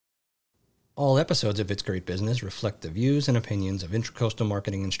All episodes of It's Great Business reflect the views and opinions of Intracoastal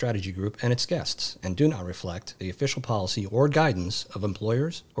Marketing and Strategy Group and its guests, and do not reflect the official policy or guidance of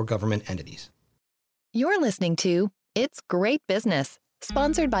employers or government entities. You're listening to It's Great Business,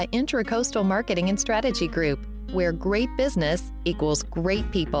 sponsored by Intracoastal Marketing and Strategy Group, where great business equals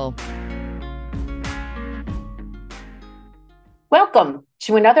great people. Welcome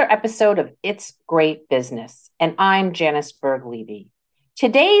to another episode of It's Great Business, and I'm Janice Berg-Levy.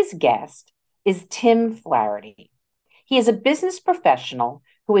 Today's guest is Tim Flaherty. He is a business professional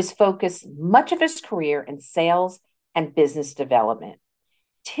who has focused much of his career in sales and business development.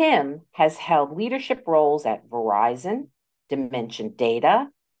 Tim has held leadership roles at Verizon, Dimension Data,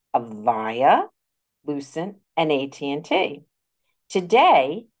 Avaya, Lucent, and AT&T.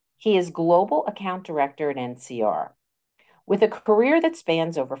 Today, he is Global Account Director at NCR. With a career that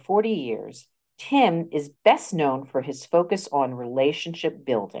spans over 40 years, Tim is best known for his focus on relationship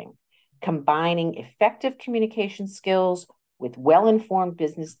building, combining effective communication skills with well-informed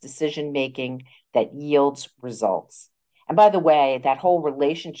business decision-making that yields results. And by the way, that whole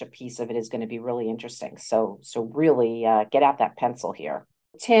relationship piece of it is going to be really interesting. So really get out that pencil here.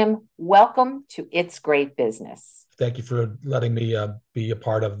 Tim, welcome to It's Great Business. Thank you for letting me be a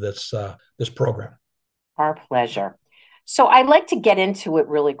part of this program. Our pleasure. So I'd like to get into it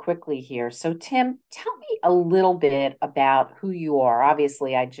really quickly here. So Tim, tell me a little bit about who you are.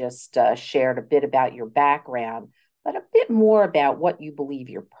 Obviously, I just shared a bit about your background, but a bit more about what you believe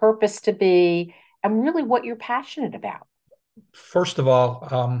your purpose to be and really what you're passionate about. First of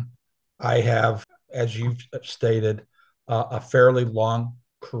all, I have, as you've stated, a fairly long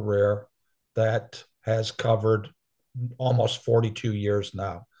career that has covered almost 42 years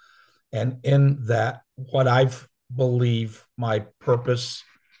now. And in that, what I've believe my purpose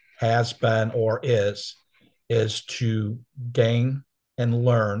has been or is to gain and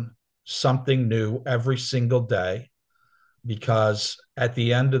learn something new every single day, because at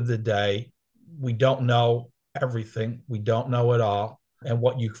the end of the day, we don't know everything. We don't know it all. And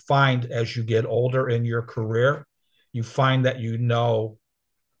what you find as you get older in your career, you find that you know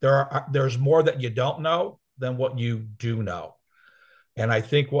there's more that you don't know than what you do know. And I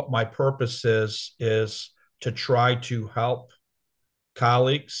think what my purpose is to try to help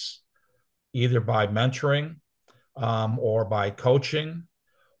colleagues either by mentoring or by coaching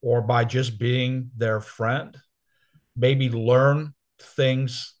or by just being their friend, maybe learn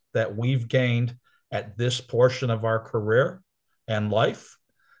things that we've gained at this portion of our career and life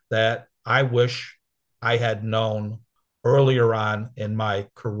that I wish I had known earlier on in my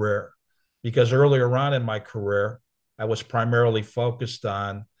career. Because earlier on in my career, I was primarily focused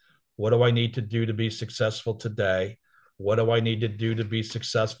on what do I need to do to be successful today? What do I need to do to be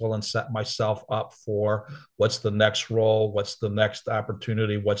successful and set myself up for what's the next role? What's the next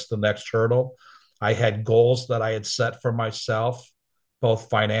opportunity? What's the next hurdle? I had goals that I had set for myself, both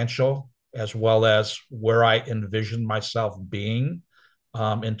financial as well as where I envisioned myself being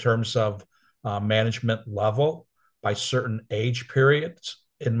in terms of management level by certain age periods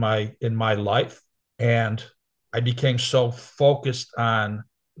in my life. And I became so focused on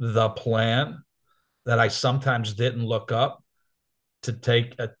the plan that I sometimes didn't look up to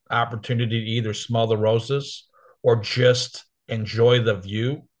take an opportunity to either smell the roses or just enjoy the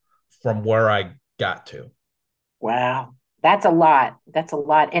view from where I got to. Wow, that's a lot. That's a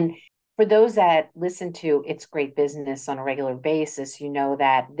lot. And for those that listen to It's Great Business on a regular basis, you know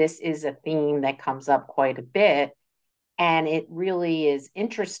that this is a theme that comes up quite a bit. And it really is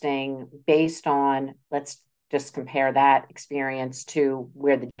interesting based on, let's just compare that experience to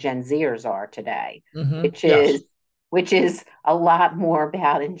where the Gen Zers are today, which is a lot more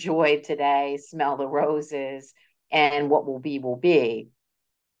about enjoy today, smell the roses, and what will be will be.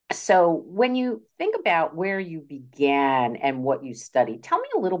 So when you think about where you began and what you studied, tell me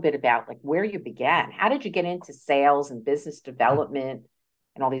a little bit about like where you began. How did you get into sales and business development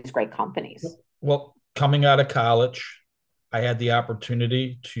and all these great companies? Well, coming out of college, I had the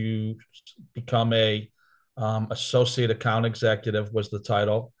opportunity to become a associate account executive was the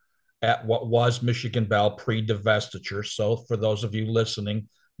title at what was Michigan Bell pre-divestiture. So for those of you listening,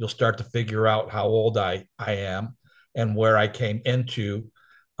 you'll start to figure out how old I am and where I came into.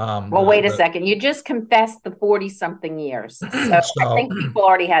 Wait a second. You just confessed the 40-something years. So I think people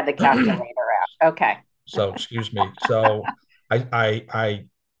already had the calculator out. Okay. So excuse me. So I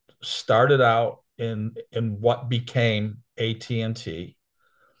started out in what became AT&T,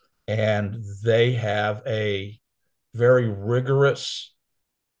 and they have a very rigorous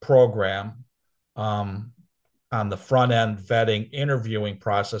program on the front end vetting interviewing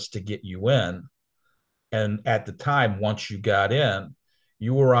process to get you in. And at the time, once you got in,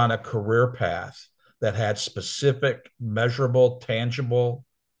 You were on a career path that had specific, measurable, tangible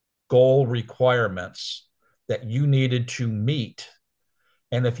goal requirements that you needed to meet.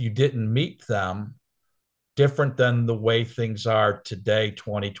 And if you didn't meet them, different than the way things are today,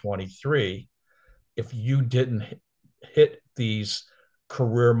 2023, if you didn't hit these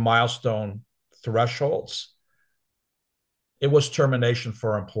career milestone thresholds, it was termination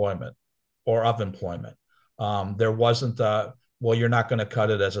for employment or of employment. There wasn't well, you're not going to cut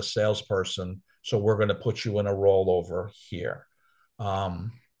it as a salesperson, so we're going to put you in a rollover here.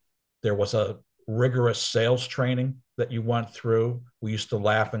 Um, there was a rigorous sales training that you went through. We used to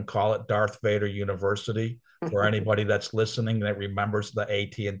laugh and call it Darth Vader University for anybody that's listening that remembers the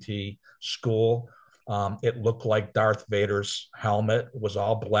AT&T school. It looked like Darth Vader's helmet. It was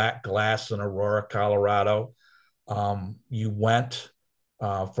all black glass in Aurora, Colorado. You went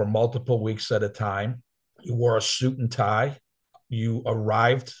for multiple weeks at a time. You wore a suit and tie. You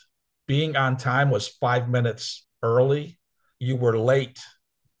arrived. Being on time was 5 minutes early. You were late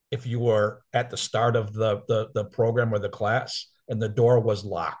if you were at the start of the program or the class and the door was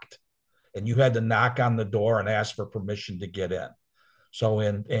locked and you had to knock on the door and ask for permission to get in. So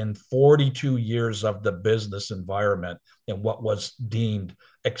in 42 years of the business environment and what was deemed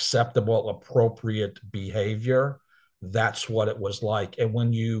acceptable, appropriate behavior, that's what it was like. And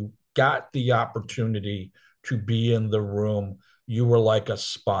when you got the opportunity to be in the room, you were like a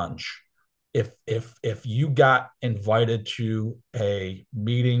sponge. If you got invited to a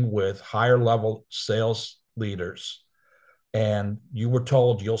meeting with higher level sales leaders and you were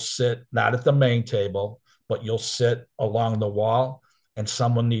told you'll sit not at the main table, but you'll sit along the wall, and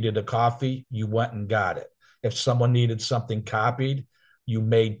someone needed a coffee, you went and got it. If someone needed something copied, you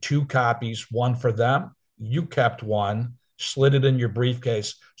made two copies, one for them, you kept one, slid it in your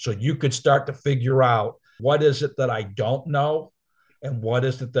briefcase so you could start to figure out what is it that I don't know and what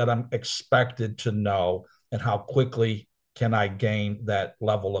is it that I'm expected to know and how quickly can I gain that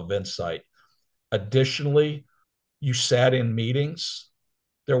level of insight. Additionally, you sat in meetings.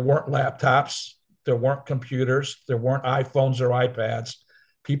 There weren't laptops, there weren't computers, there weren't iPhones or iPads.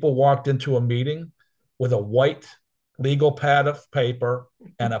 People walked into a meeting with a white legal pad of paper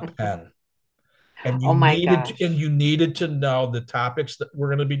and a pen. And Oh my gosh. you needed to know the topics that were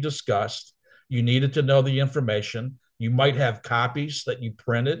going to be discussed. You needed to know the information. You might have copies that you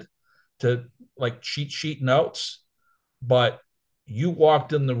printed to like cheat sheet notes, but you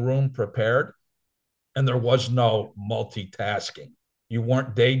walked in the room prepared and there was no multitasking. You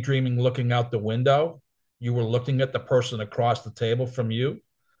weren't daydreaming looking out the window. You were looking at the person across the table from you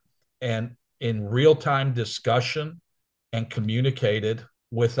and in real time discussion and communicated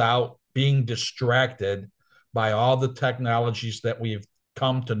without being distracted by all the technologies that we've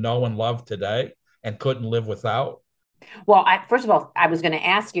come to know and love today and couldn't live without. Well, first of all, I was going to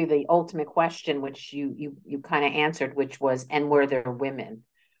ask you the ultimate question, which you kind of answered, which was, and were there women?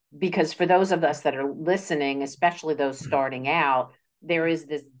 Because for those of us that are listening, especially those starting out, there is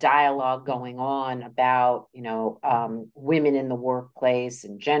this dialogue going on about, women in the workplace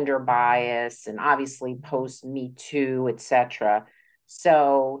and gender bias, and obviously post Me Too, et cetera.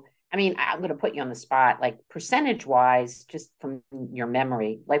 So, I mean, I'm going to put you on the spot, like percentage wise, just from your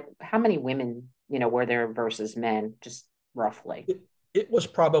memory, like how many women, were there versus men, just roughly? It was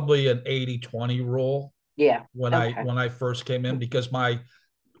probably an 80-20 rule Yeah. when Okay. I first came in because the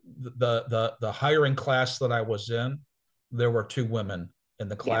hiring class that I was in, there were two women in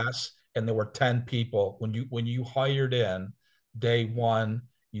the Yeah. class and there were 10 people. When you hired in day one,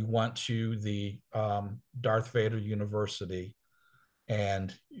 you went to the Darth Vader University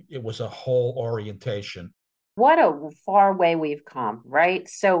and it was a whole orientation. What a far way we've come, right?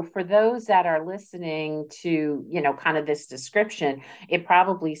 So for those that are listening to, kind of this description, it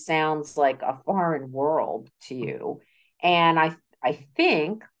probably sounds like a foreign world to you. And I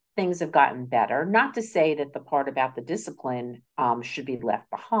think things have gotten better. Not to say that the part about the discipline should be left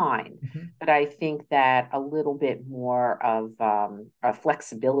behind, Mm-hmm. but I think that a little bit more of a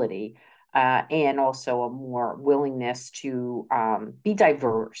flexibility and also a more willingness to be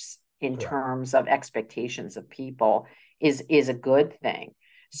diverse in Correct. terms of expectations of people is a good thing.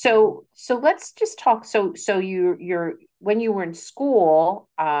 So let's just talk. So you're when you were in school,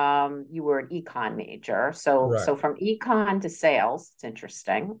 you were an econ major. So Correct. from econ to sales, it's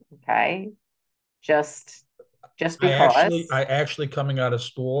interesting. Okay, just just because. I actually coming out of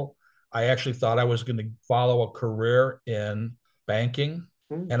school, I actually thought I was going to follow a career in banking,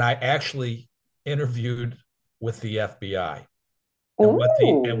 Mm. and I actually interviewed with the FBI. And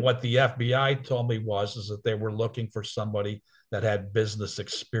Ooh. what the FBI told me was is that they were looking for somebody that had business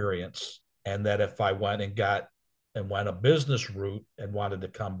experience, and that if I went and got and went a business route and wanted to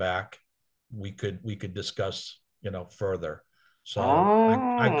come back, we could discuss, further. So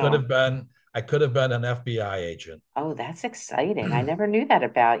Oh, I could have been an FBI agent. oh, that's exciting. I never knew that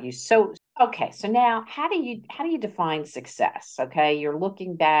about you. So, okay, so now how do you define success? Okay, you're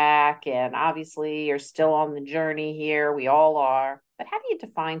looking back and obviously you're still on the journey here. We all are. But how do you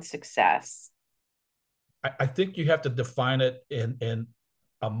define success? I think you have to define it in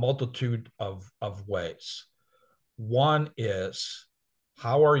a multitude of ways. One is,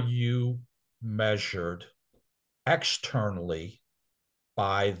 how are you measured externally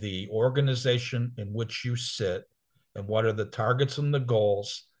by the organization in which you sit, and what are the targets and the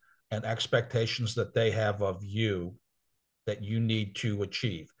goals and expectations that they have of you that you need to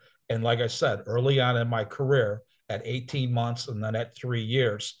achieve. And like I said, early on in my career, at 18 months and then at 3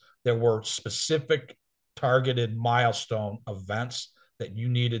 years, there were specific targeted milestone events that you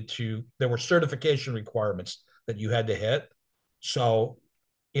needed to, there were certification requirements that you had to hit. So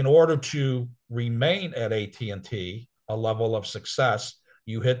in order to remain at AT&T, a level of success,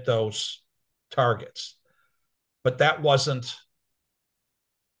 you hit those targets. But that wasn't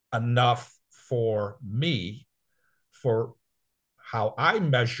enough for me, for how I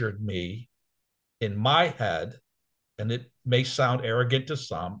measured me in my head. And it may sound arrogant to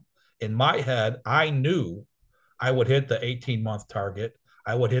some. In my head, I knew I would hit the 18-month target.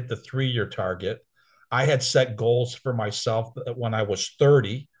 I would hit the 3-year target. I had set goals for myself that when I was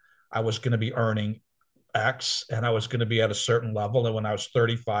 30, I was going to be earning X and I was going to be at a certain level. And when I was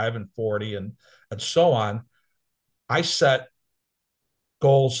 35 and 40 and so on, I set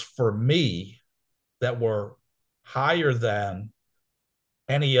goals for me that were higher than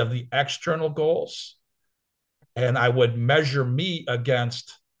any of the external goals. And I would measure me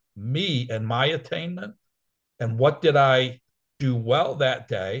against me and my attainment. And what did I do well that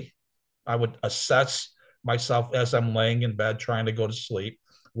day? I would assess myself as I'm laying in bed trying to go to sleep.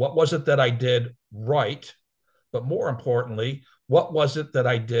 What was it that I did right? But more importantly, what was it that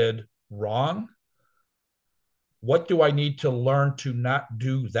I did wrong? What do I need to learn to not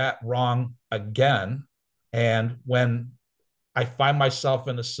do that wrong again? And when I find myself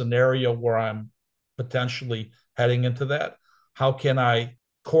in a scenario where I'm potentially heading into that, how can I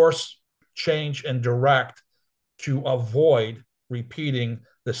course change and direct to avoid repeating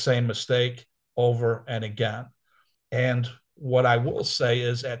the same mistake over and again? And what I will say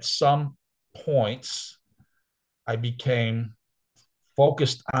is, at some points, I became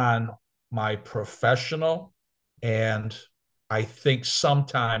focused on my professional, and I think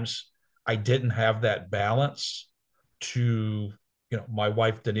sometimes I didn't have that balance to, my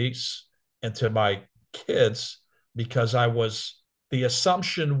wife Denise and to my kids, because the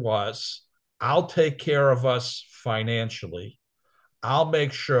assumption was, I'll take care of us financially. I'll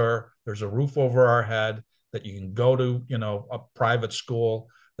make sure there's a roof over our head, that you can go to, a private school,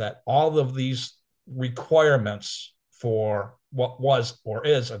 that all of these requirements for what was or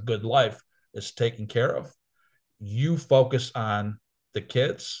is a good life is taken care of. You focus on the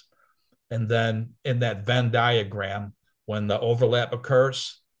kids. And then in that Venn diagram, when the overlap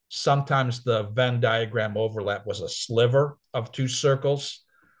occurs, sometimes the Venn diagram overlap was a sliver of two circles,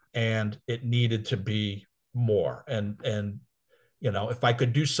 and it needed to be more. And if I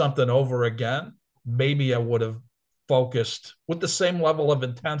could do something over again, maybe I would have focused with the same level of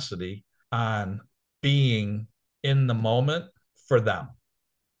intensity on being in the moment for them.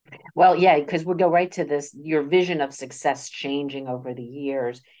 Well, yeah, because we'll go right to this, your vision of success changing over the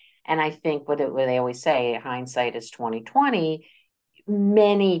years. And I think what they always say, hindsight is 2020.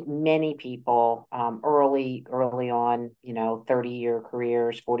 Many people early on, 30-year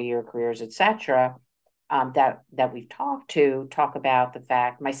careers, 40-year careers, etc., that we've talked to talk about the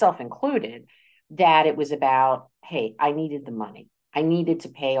fact, myself included, that it was about, hey, I needed the money. I needed to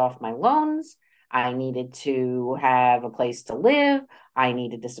pay off my loans. I needed to have a place to live. I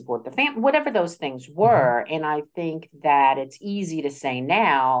needed to support the family, whatever those things Mm-hmm. were. And I think that it's easy to say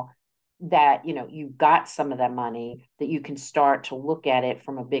now that, you've got some of that money, that you can start to look at it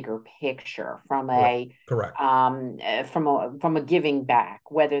from a bigger picture, Correct. Correct. from a giving back,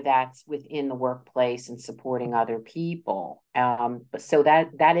 whether that's within the workplace and supporting other people. But so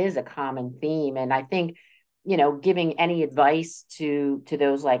that is a common theme. And I think, giving any advice to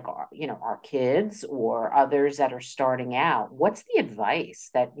those, like, our kids or others that are starting out, what's the advice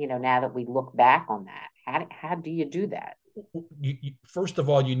that, now that we look back on that, how do you do that? First of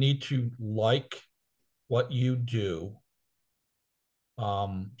all, you need to like what you do.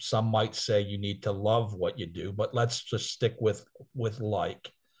 Some might say you need to love what you do, but let's just stick with like.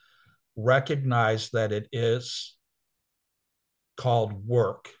 Recognize that it is called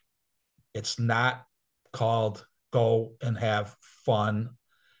work. It's not called go and have fun,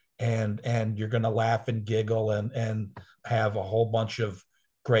 and you're going to laugh and giggle and have a whole bunch of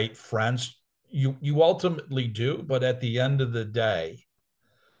great friends. You ultimately do, but at the end of the day,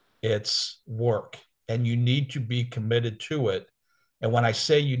 it's work, and you need to be committed to it. And when I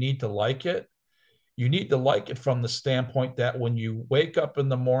say you need to like it, you need to like it from the standpoint that when you wake up in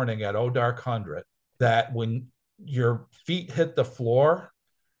the morning at dark 100, that when your feet hit the floor,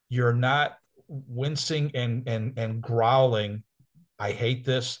 you're not wincing and growling, I hate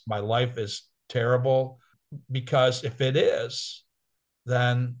this, my life is terrible. Because if it is,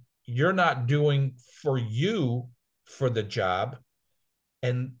 then you're not doing for you for the job,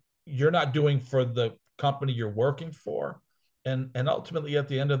 and you're not doing for the company you're working for. And ultimately, at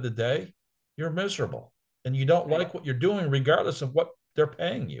the end of the day, you're miserable and you don't like what you're doing, regardless of what they're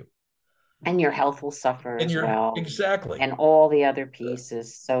paying you. And your health will suffer And as you're well, exactly and all the other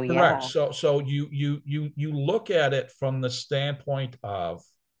pieces. So correct. yeah. So you look at it from the standpoint of,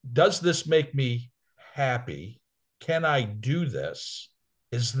 does this make me happy? Can I do this?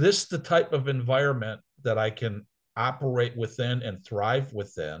 Is this the type of environment that I can operate within and thrive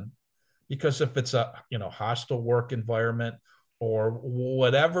within? Because if it's a hostile work environment or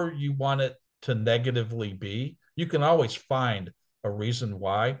whatever you want it to negatively be, you can always find a reason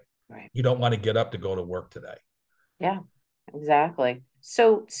why Right. you don't want to get up to go to work today. Yeah, exactly.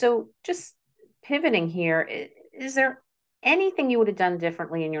 So just pivoting here, is there anything you would have done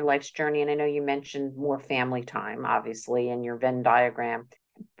differently in your life's journey? And I know you mentioned more family time, obviously, in your Venn diagram.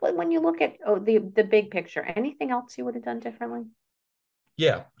 But when you look at the big picture, anything else you would have done differently?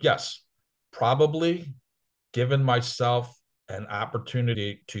 Yeah, yes. Probably given myself an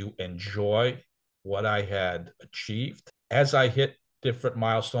opportunity to enjoy what I had achieved. As I hit different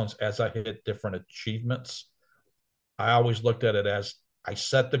milestones, as I hit different achievements, I always looked at it as, I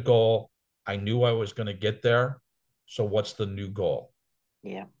set the goal. I knew I was going to get there. So what's the new goal?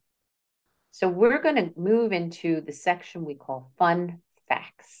 Yeah. So we're going to move into the section we call fun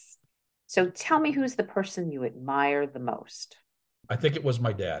facts. So tell me, who's the person you admire the most? I think it was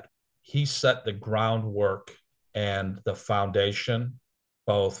my dad. He set the groundwork and the foundation,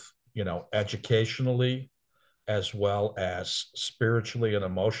 both, educationally as well as spiritually and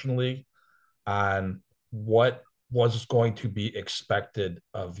emotionally, on what was going to be expected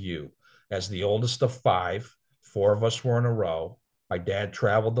of you. As the oldest of five, four of us were in a row. My dad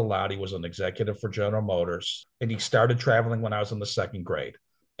traveled a lot. He was an executive for General Motors, and he started traveling when I was in the second grade.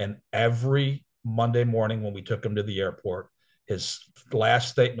 And every Monday morning when we took him to the airport, his last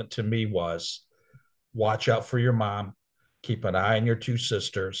statement to me was, watch out for your mom, keep an eye on your two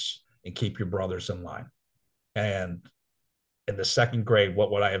sisters, and keep your brothers in line. And in the second grade,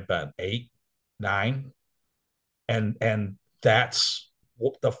 what would I have been? 8, 9? And that's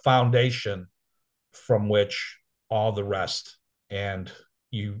the foundation from which all the rest. And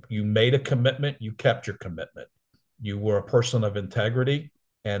you made a commitment, you kept your commitment. You were a person of integrity,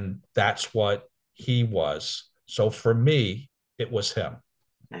 and that's what he was. So for me, it was him.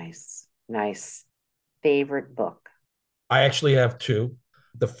 Nice, nice. Favorite book? I actually have two.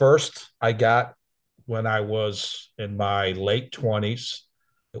 The first I got when I was in my late 20s.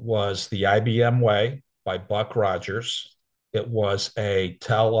 It was The IBM Way by Buck Rogers. It was a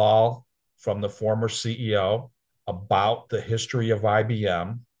tell all from the former CEO about the history of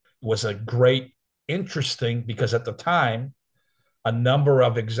IBM. It was a great, interesting, because at the time, a number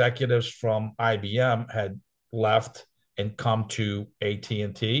of executives from IBM had left and come to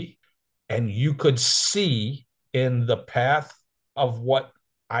AT&T, and you could see in the path of what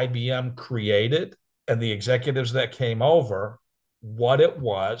IBM created and the executives that came over what it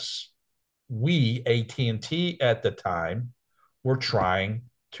was we, AT&T at the time, were trying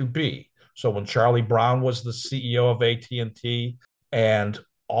to be. So when Charlie Brown was the CEO of AT&T, and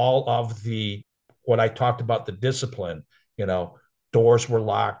all of the, what I talked about, the discipline, you know, doors were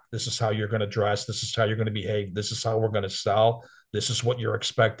locked. This is how you're going to dress. This is how you're going to behave. This is how we're going to sell. This is what you're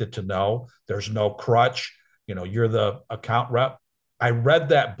expected to know. There's no crutch. You're the account rep. I read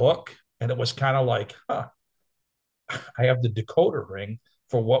that book and it was kind of like, I have the decoder ring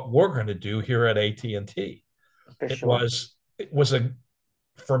for what we're going to do here at AT&T. For It sure. was it was a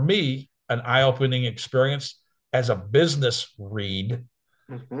for me an eye-opening experience as a business read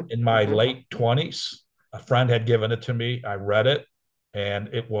Mm-hmm, in my mm-hmm. late 20s. A friend had given it to me. I read it and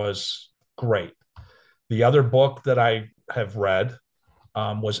it was great. The other book that I have read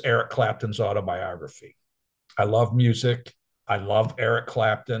was Eric Clapton's autobiography. I love music. I love Eric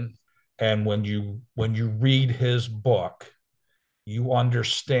Clapton. And when you read his book, you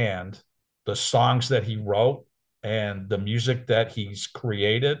understand the songs that he wrote and the music that he's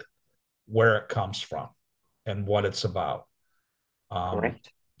created, where it comes from. and what it's about. Um, Great.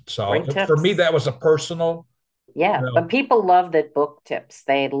 so Great for me, tips. that was a personal, Yeah, you but know, people love the book tips.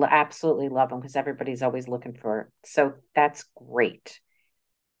 They absolutely love them because everybody's always looking for it. So that's great.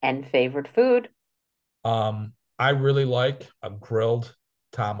 And favorite food? I really like a grilled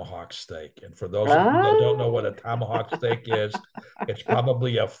tomahawk steak. And for those of you that don't know what a Oh, tomahawk steak is, it's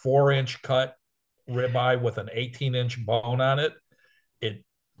probably a 4-inch cut ribeye with an 18-inch bone on it. It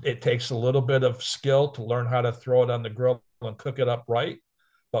it takes a little bit of skill to learn how to throw it on the grill and cook it up right,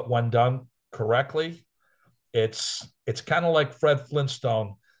 but when done correctly, it's kind of like Fred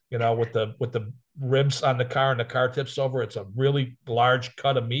Flintstone, with the ribs on the car and the car tips over. It's a really large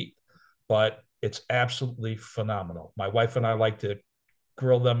cut of meat, but it's absolutely phenomenal. My wife and I like to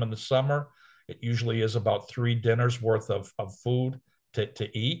grill them in the summer. It usually is about 3 dinners worth of food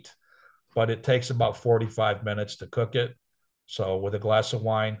to eat, but it takes about 45 minutes to cook it. So with a glass of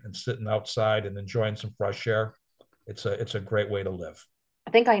wine and sitting outside and enjoying some fresh air, it's a great way to live.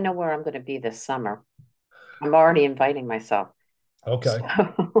 I think I know where I'm going to be this summer. I'm already inviting myself. Okay.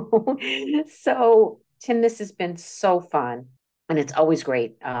 So, so Tim, this has been so fun. And it's always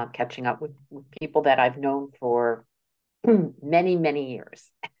great catching up with people that I've known for many, many years.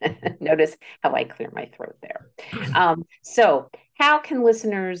 Notice how I clear my throat there. So, how can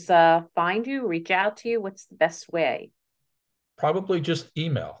listeners find you, reach out to you? What's the best way? Probably just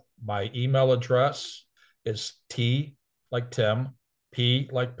email. My email address is T like Tim, P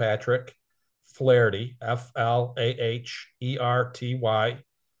like Patrick, Flaherty, Flaherty,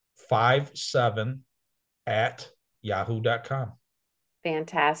 57 at yahoo.com.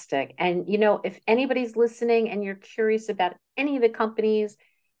 Fantastic. And, if anybody's listening and you're curious about any of the companies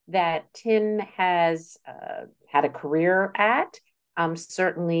that Tim has had a career at,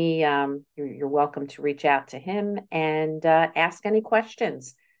 certainly you're welcome to reach out to him and ask any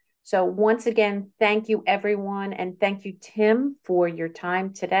questions. So, once again, thank you, everyone. And thank you, Tim, for your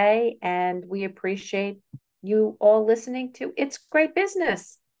time today. And we appreciate you all listening to It's Great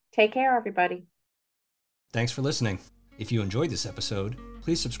Business. Take care, everybody. Thanks for listening. If you enjoyed this episode,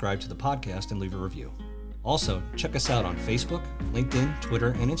 please subscribe to the podcast and leave a review. Also, check us out on Facebook, LinkedIn, Twitter,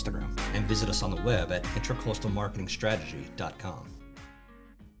 and Instagram, and visit us on the web at intracoastalmarketingstrategy.com.